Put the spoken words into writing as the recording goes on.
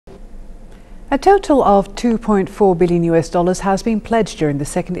A total of $2.4 billion has been pledged during the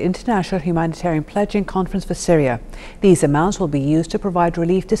second International Humanitarian Pledging Conference for Syria. These amounts will be used to provide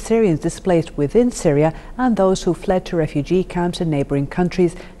relief to Syrians displaced within Syria and those who fled to refugee camps in neighbouring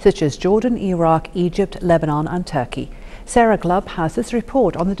countries such as Jordan, Iraq, Egypt, Lebanon and Turkey. Sarah Glubb has this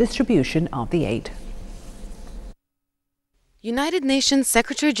report on the distribution of the aid. United Nations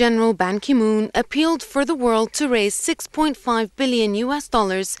Secretary General Ban Ki-moon appealed for the world to raise $6.5 billion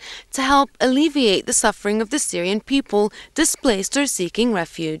to help alleviate the suffering of the Syrian people displaced or seeking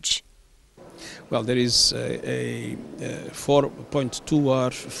refuge. Well, there is a 4.2 are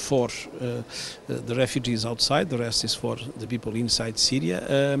for the refugees outside, the rest is for the people inside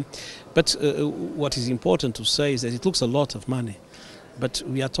Syria. But what is important to say is that it looks a lot of money, but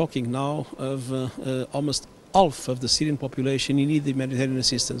we are talking now of almost half of the Syrian population in need of humanitarian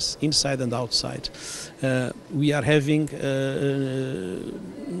assistance, inside and outside. We are having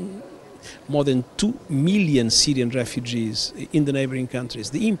more than 2 million Syrian refugees in the neighboring countries.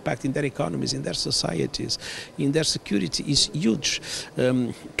 The impact in their economies, in their societies, in their security is huge.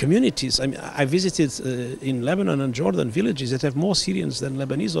 Communities, I visited in Lebanon and Jordan villages that have more Syrians than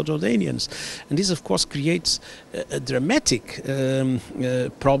Lebanese or Jordanians. And this of course creates dramatic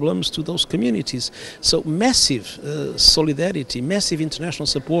problems to those communities. So massive solidarity, massive international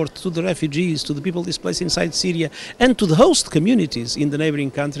support to the refugees, to the people displaced inside Syria and to the host communities in the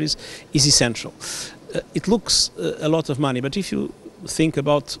neighboring countries is essential. It looks a lot of money, but if you think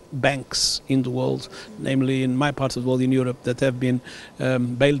about banks in the world, namely in my part of the world, in Europe, that have been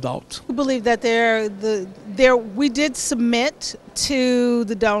bailed out. We believe that we did submit to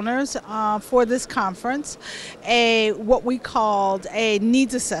the donors for this conference what we called a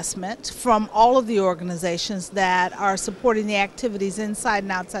needs assessment from all of the organizations that are supporting the activities inside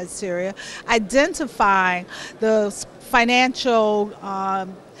and outside Syria, identifying the financial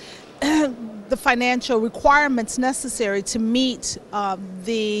requirements necessary to meet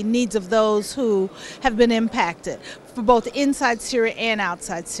the needs of those who have been impacted for both inside Syria and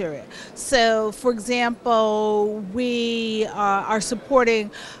outside Syria. So, for example, we are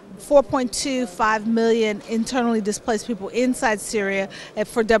supporting 4.25 million internally displaced people inside Syria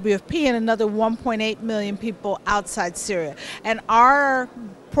for WFP and another 1.8 million people outside Syria. And our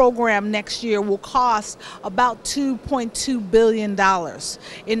program next year will cost about $2.2 billion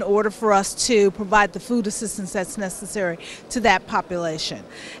in order for us to provide the food assistance that's necessary to that population.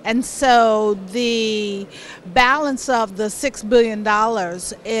 And so the balance of the $6 billion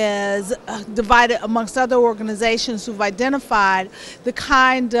is divided amongst other organizations who've identified the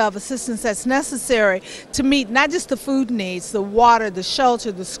kind of assistance that's necessary to meet not just the food needs, the water, the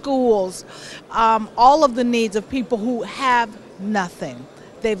shelter, the schools, all of the needs of people who have nothing.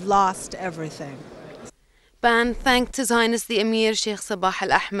 They've lost everything. Ban thanked His Highness the Emir Sheikh Sabah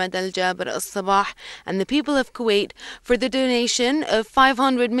Al Ahmed Al Jaber Al Sabah and the people of Kuwait for the donation of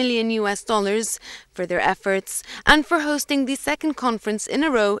 $500 million for their efforts and for hosting the second conference in a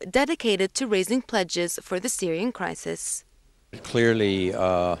row dedicated to raising pledges for the Syrian crisis. Clearly,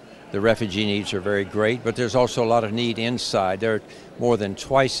 the refugee needs are very great, but there's also a lot of need inside. There are more than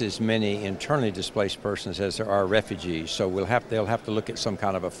twice as many internally displaced persons as there are refugees, so they'll have to look at some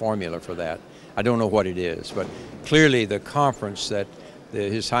kind of a formula for that. I don't know what it is, but clearly the conference that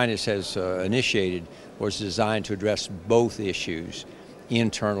His Highness has initiated was designed to address both issues,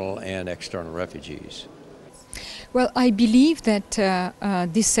 internal and external refugees. Well, I believe that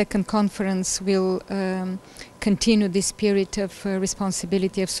this second conference will continue the spirit of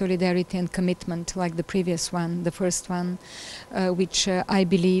responsibility, of solidarity and commitment like the previous one, the first one, which I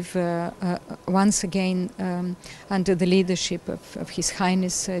believe once again under the leadership of His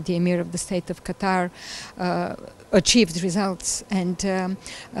Highness the Emir of the State of Qatar achieved results and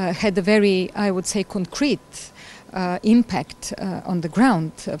had a very, I would say, concrete impact on the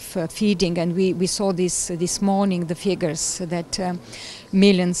ground of feeding, and we saw this morning the figures that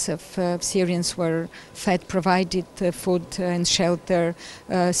millions of Syrians were fed, provided food and shelter.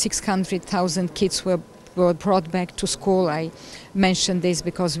 600,000 kids were brought back to school. I mentioned this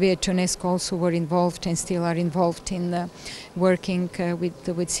because we at UNESCO also were involved and still are involved in working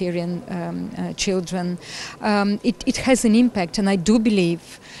with Syrian children. It has an impact, and I do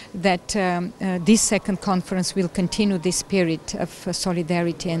believe that this second conference will continue this spirit of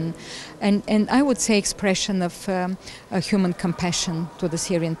solidarity and I would say expression of human compassion to the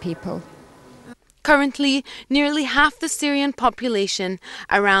Syrian people. Currently, nearly half the Syrian population,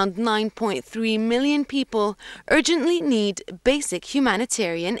 around 9.3 million people, urgently need basic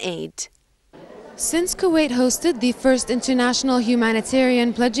humanitarian aid. Since Kuwait hosted the first international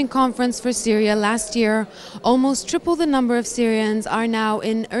humanitarian pledging conference for Syria last year, almost triple the number of Syrians are now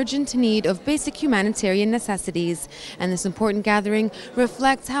in urgent need of basic humanitarian necessities. And this important gathering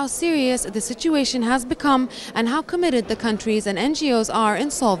reflects how serious the situation has become and how committed the countries and NGOs are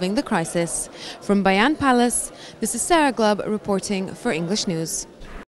in solving the crisis. From Bayan Palace, this is Sarah Glubb reporting for English News.